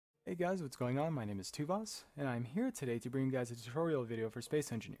Hey guys, what's going on? My name is Tuuvas, and I'm here today to bring you guys a tutorial video for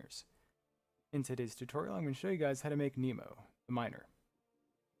space engineers. In today's tutorial, I'm going to show you guys how to make Nemo, the miner.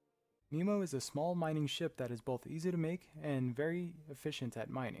 Nemo is a small mining ship that is both easy to make and very efficient at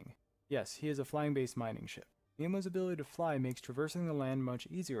mining. Yes, he is a flying-based mining ship. Nemo's ability to fly makes traversing the land much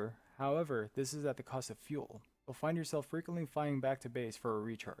easier, however, this is at the cost of fuel. You'll find yourself frequently flying back to base for a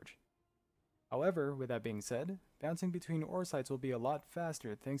recharge. However, with that being said, bouncing between ore sites will be a lot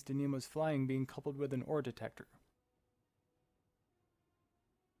faster thanks to Nemo's flying being coupled with an ore detector.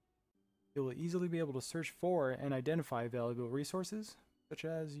 You will easily be able to search for and identify valuable resources, such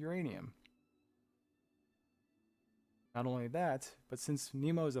as uranium. Not only that, but since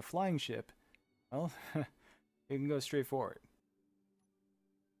Nemo is a flying ship, well, it can go straight forward.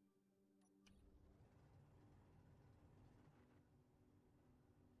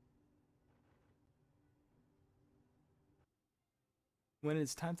 When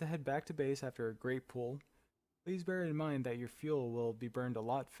it's time to head back to base after a great pull, please bear in mind that your fuel will be burned a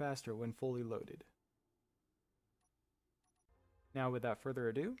lot faster when fully loaded. Now without further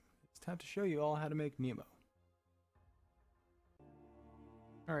ado, it's time to show you all how to make Nemo.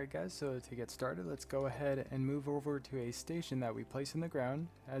 Alright guys, so to get started, let's go ahead and move over to a station that we place in the ground.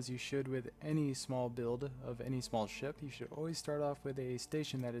 As you should with any small build of any small ship, you should always start off with a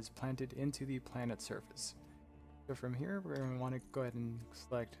station that is planted into the planet's surface. So from here, we're going to want to go ahead and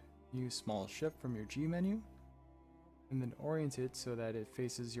select New Small Ship from your G menu, and then orient it so that it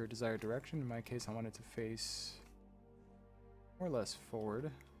faces your desired direction. In my case, I want it to face more or less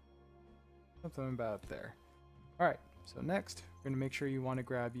forward, something about there. Alright, so next, we're going to make sure you want to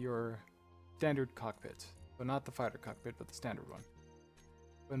grab your standard cockpit. So not the fighter cockpit, but the standard one.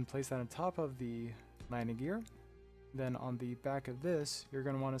 Go ahead and place that on top of the landing gear. Then on the back of this, you're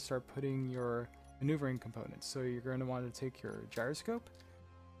going to want to start putting your maneuvering components. So you're going to want to take your gyroscope,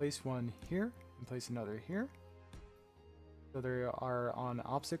 place one here, and place another here. So they are on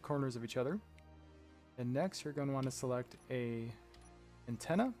opposite corners of each other. And next, you're going to want to select a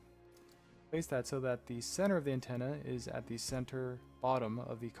antenna. Place that so that the center of the antenna is at the center bottom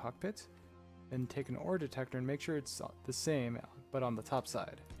of the cockpit. Then take an ore detector and make sure it's the same, but on the top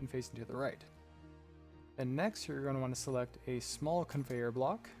side and facing to the right. And next, you're going to want to select a small conveyor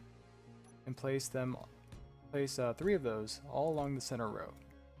block and place three of those all along the center row,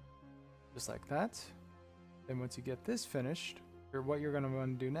 just like that. Then once you get this finished, what you're going to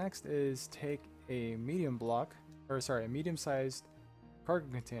want to do next is take a medium-sized cargo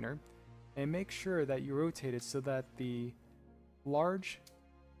container and make sure that you rotate it so that the large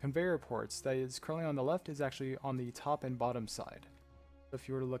conveyor ports that is currently on the left is actually on the top and bottom side. So if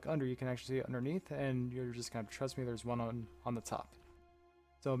you were to look under, you can actually see it underneath, and you're just going to trust me, there's one on the top.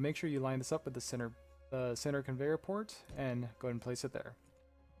 So make sure you line this up with the center conveyor port and go ahead and place it there.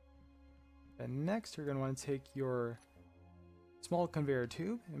 Then next, you're going to want to take your small conveyor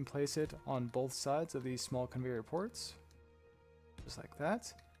tube and place it on both sides of these small conveyor ports, just like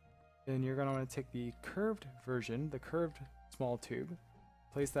that. Then you're going to want to take the curved version, the curved small tube,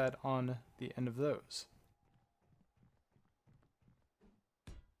 place that on the end of those.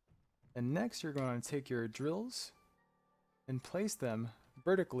 And next, you're going to take your drills and place them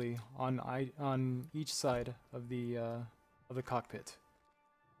vertically on each side of the cockpit,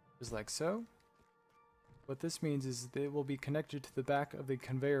 just like so. What this means is they will be connected to the back of the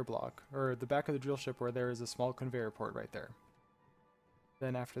conveyor block, or the back of the drill ship, where there is a small conveyor port right there.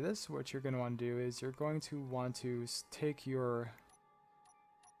 Then after this, what you're going to want to do is you're going to want to take your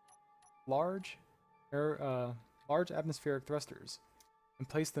large atmospheric thrusters and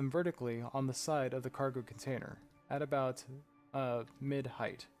place them vertically on the side of the cargo container at about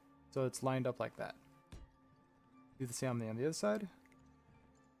mid-height, so it's lined up like that. Do the same on the other side,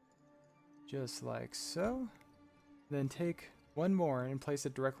 just like so. Then take one more and place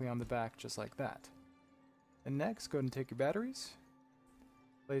it directly on the back, just like that. And next, go ahead and take your batteries,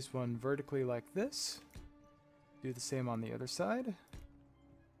 place one vertically like this, do the same on the other side,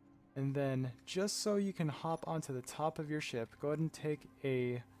 and then just so you can hop onto the top of your ship, go ahead and take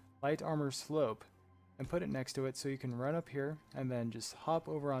a light armor slope and put it next to it so you can run up here and then just hop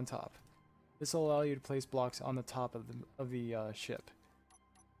over on top. This will allow you to place blocks on the top of the ship.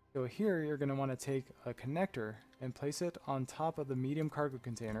 So here you're going to want to take a connector and place it on top of the medium cargo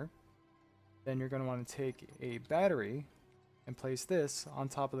container. Then you're going to want to take a battery and place this on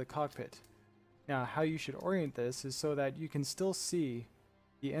top of the cockpit. Now how you should orient this is so that you can still see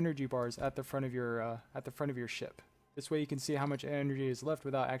the energy bars at the front of your ship. This way you can see how much energy is left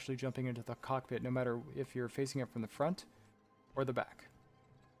without actually jumping into the cockpit, no matter if you're facing it from the front or the back.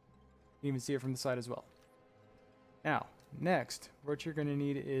 You can even see it from the side as well. Now, Next, what you're going to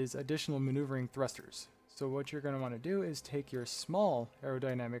need is additional maneuvering thrusters. So what you're going to want to do is take your small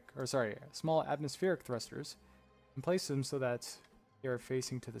small atmospheric thrusters and place them so that they are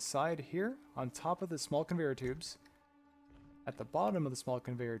facing to the side here, on top of the small conveyor tubes, at the bottom of the small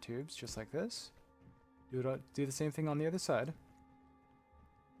conveyor tubes, just like this. Do the same thing on the other side.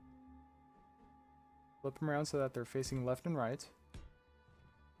 Flip them around so that they're facing left and right.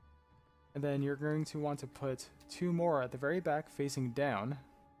 And then you're going to want to put 2 more at the very back facing down,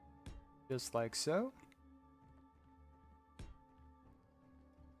 just like so.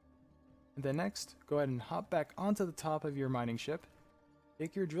 And then next, go ahead and hop back onto the top of your mining ship.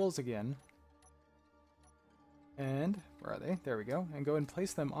 Take your drills again. And, where are they? There we go. And go and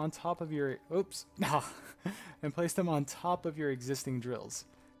place them on top of your, oops, and place them on top of your existing drills,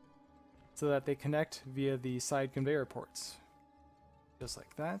 so that they connect via the side conveyor ports. Just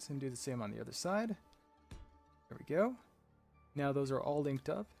like that, and do the same on the other side. There we go. Now those are all linked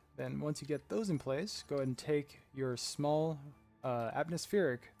up. Then once you get those in place, go ahead and take your small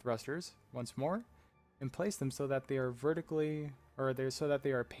atmospheric thrusters once more and place them so that they are vertically, so that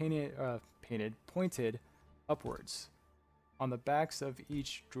they are pointed upwards on the backs of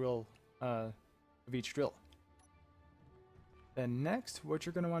each drill. Then next, what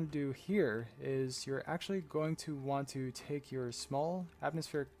you're going to want to do here is you're actually going to want to take your small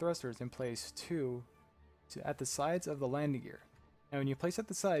atmospheric thrusters and place 2 at the sides of the landing gear. Now when you place it at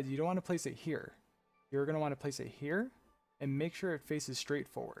the sides, you don't want to place it here. You're going to want to place it here and make sure it faces straight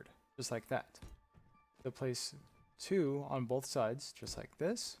forward, just like that. So place 2 on both sides, just like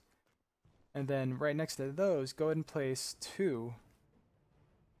this. And then right next to those, go ahead and place 2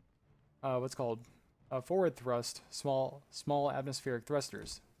 forward thrust small atmospheric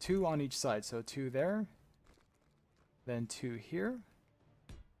thrusters, 2 on each side. So 2 there, then 2 here,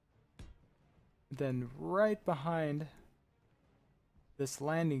 then right behind this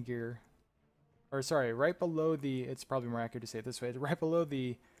landing gear, or sorry, right below the, it's probably more accurate to say it this way, right below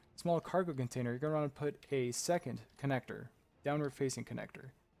the small cargo container, you're going to want to put a second connector, downward facing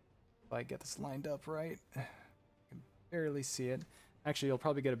connector. If I get this lined up right, I can barely see it. Actually, you'll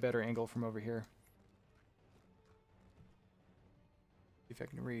probably get a better angle from over here. See if I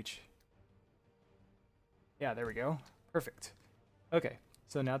can reach. Yeah, there we go. Perfect. Okay,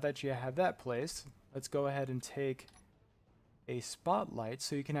 so now that you have that placed, let's go ahead and take a spotlight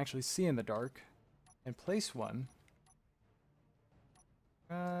so you can actually see in the dark and place one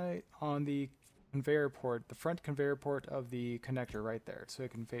right on the conveyor port, the front conveyor port of the connector right there, so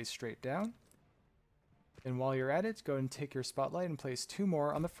it can face straight down. And while you're at it, go and take your spotlight and place 2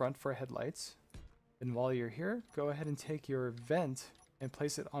 more on the front for headlights. And while you're here, go ahead and take your vent and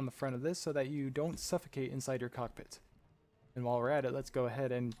place it on the front of this so that you don't suffocate inside your cockpit. And while we're at it, let's go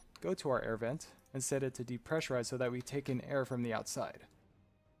ahead and go to our air vent and set it to depressurize so that we take in air from the outside.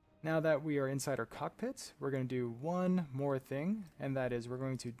 Now that we are inside our cockpit, we're going to do one more thing, and that is we're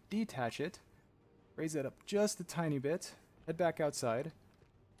going to detach it, raise it up just a tiny bit, head back outside,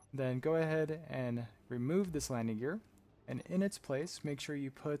 then go ahead and remove this landing gear, and in its place, make sure you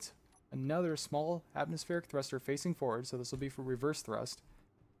put another small atmospheric thruster facing forward, so this will be for reverse thrust.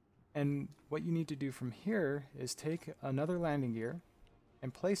 And what you need to do from here is take another landing gear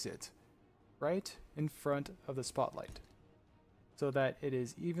and place it right in front of the spotlight so that it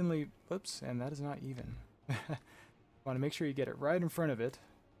is evenly, whoops, and that is not even. Want to make sure you get it right in front of it.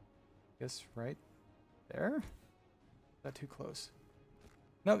 Yes, right there? Is that too close?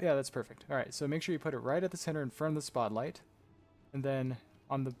 No, yeah, that's perfect. All right, so make sure you put it right at the center in front of the spotlight. And then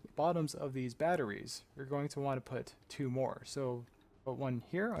on the bottoms of these batteries, you're going to want to put 2 more. So put one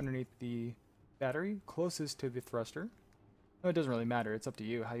here underneath the battery closest to the thruster. No, it doesn't really matter. It's up to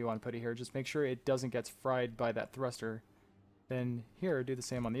you how you want to put it here. Just make sure it doesn't get fried by that thruster. Then here, do the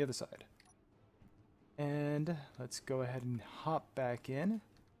same on the other side. And let's go ahead and hop back in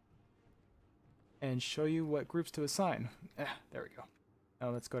and show you what groups to assign. There we go.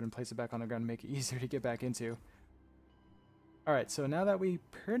 Now let's go ahead and place it back on the ground and make it easier to get back into. Alright, so now that we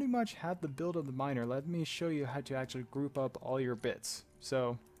pretty much have the build of the miner, let me show you how to actually group up all your bits.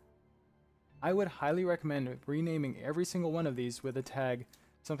 So I would highly recommend renaming every single one of these with a tag,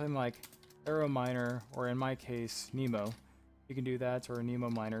 something like Aero Miner, or in my case, Nemo. You can do that, or Nemo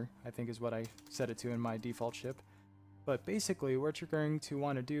Miner, I think is what I set it to in my default ship. But basically, what you're going to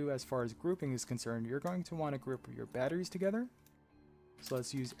want to do as far as grouping is concerned, you're going to want to group your batteries together. So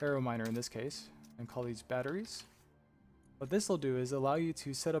let's use Aero Miner in this case, and call these batteries. What this will do is allow you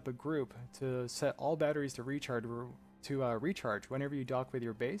to set up a group to set all batteries to recharge whenever you dock with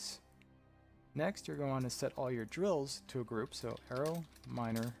your base. Next, you're going to want to set all your drills to a group, so Aero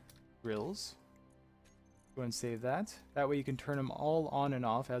Miner Drills. You Go and save that. That way you can turn them all on and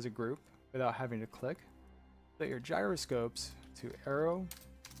off as a group without having to click. Set your gyroscopes to arrow,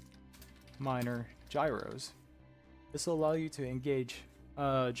 minor, gyros. This will allow you to engage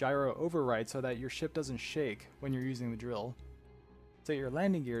gyro override so that your ship doesn't shake when you're using the drill. Set your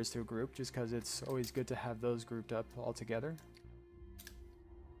landing gears to a group just because it's always good to have those grouped up all together.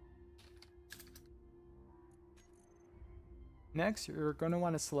 Next, you're going to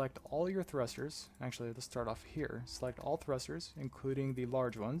want to select all your thrusters. Actually, let's start off here. Select all thrusters, including the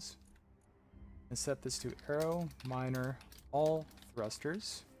large ones. And set this to arrow, minor, all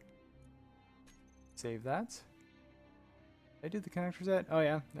thrusters. Save that. Did I do the connectors yet? Oh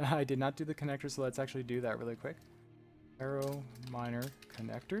yeah, I did not do the connectors, so let's actually do that really quick. Arrow, minor,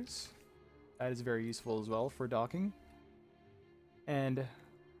 connectors. That is very useful as well for docking. And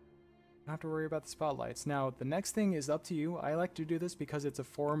don't have to worry about the spotlights. Now, the next thing is up to you. I like to do this because it's a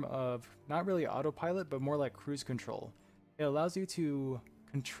form of not really autopilot, but more like cruise control. It allows you to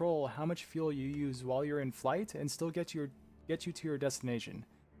control how much fuel you use while you're in flight and still get you to your destination.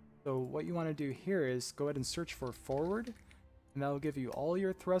 So what you want to do here is go ahead and search for forward, and that will give you all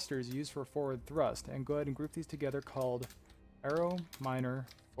your thrusters used for forward thrust, and go ahead and group these together called arrow, minor,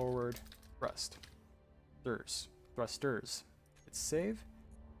 forward, thrusters. Hit save.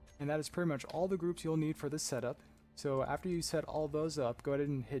 And that is pretty much all the groups you'll need for this setup. So after you set all those up, go ahead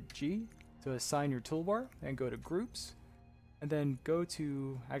and hit G to assign your toolbar and go to groups. And then go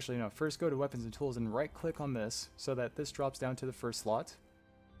to, actually no, first go to weapons and tools and right click on this so that this drops down to the first slot.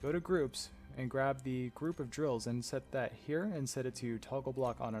 Go to groups and grab the group of drills and set that here and set it to toggle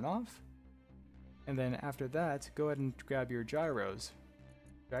block on and off. And then after that, go ahead and grab your gyros.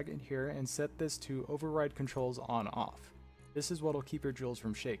 Drag it here and set this to override controls on off. This is what will keep your drills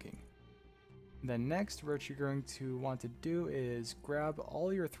from shaking. Then next, what you're going to want to do is grab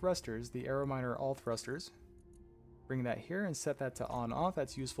all your thrusters, the arrow, minor, all thrusters. Bring that here and set that to on off.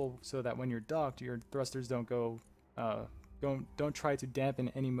 That's useful so that when you're docked, your thrusters don't go, don't try to dampen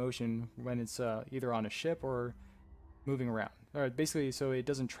any motion when it's either on a ship or moving around. Or basically, so it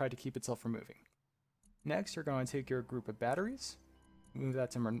doesn't try to keep itself from moving. Next, you're going to take your group of batteries, move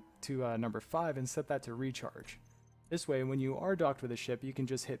that to number 5, and set that to recharge. This way, when you are docked with a ship, you can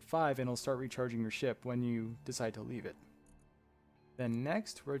just hit 5 and it'll start recharging your ship when you decide to leave it. Then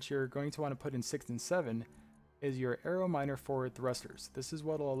next, what you're going to want to put in 6 and 7 is your arrow, minor, forward thrusters. This is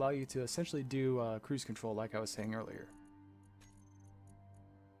what will allow you to essentially do cruise control like I was saying earlier.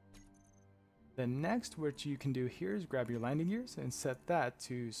 Then next, what you can do here is grab your landing gears and set that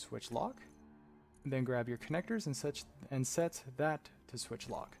to switch lock. And then grab your connectors and set that to switch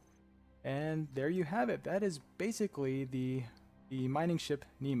lock. And there you have it. That is basically the mining ship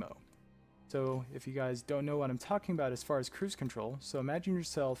Nemo. So if you guys don't know what I'm talking about as far as cruise control, so imagine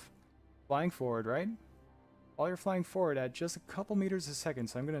yourself flying forward, right? While you're flying forward at just a couple meters a second,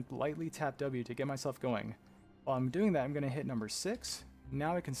 so I'm going to lightly tap W to get myself going. While I'm doing that, I'm going to hit number 6.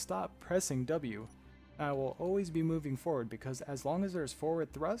 Now I can stop pressing W. And I will always be moving forward because as long as there's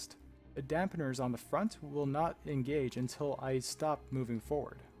forward thrust, the dampeners on the front will not engage until I stop moving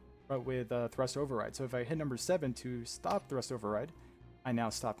forward. But with thrust override. So if I hit number 7 to stop thrust override, I now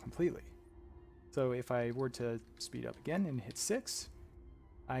stop completely. So if I were to speed up again and hit 6,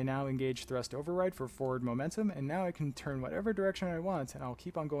 I now engage thrust override for forward momentum, and now I can turn whatever direction I want, and I'll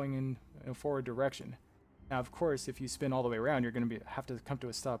keep on going in a forward direction. Now, of course, if you spin all the way around, you're going to have to come to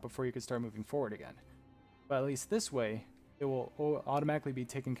a stop before you can start moving forward again. But at least this way, it will automatically be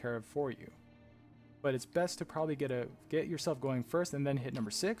taken care of for you. But it's best to probably get yourself going first and then hit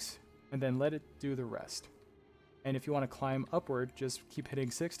number 6 and then let it do the rest. And if you want to climb upward, just keep hitting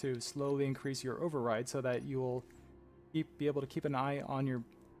 6 to slowly increase your override so that you will be able to keep an eye on your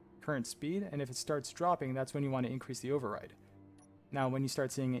current speed, and if it starts dropping, that's when you want to increase the override. Now when you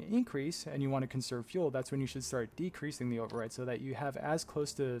start seeing an increase and you want to conserve fuel, that's when you should start decreasing the override so that you have as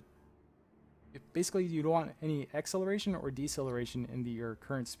close to, basically you don't want any acceleration or deceleration in your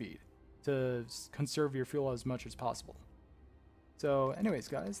current speed to conserve your fuel as much as possible. So anyways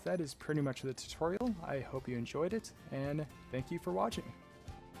guys, that is pretty much the tutorial. I hope you enjoyed it, and thank you for watching.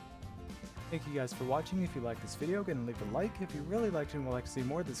 Thank you guys for watching. If you liked this video, go ahead and leave a like. If you really liked it and would like to see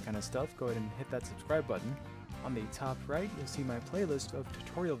more of this kind of stuff, go ahead and hit that subscribe button. On the top right, you'll see my playlist of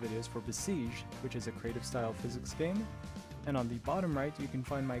tutorial videos for Besiege, which is a creative style physics game. And on the bottom right, you can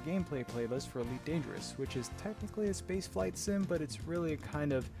find my gameplay playlist for Elite Dangerous, which is technically a spaceflight sim, but it's really a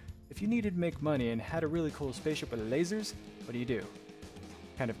kind of, if you needed to make money and had a really cool spaceship with lasers, what do you do?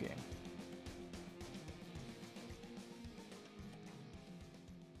 Kind of game.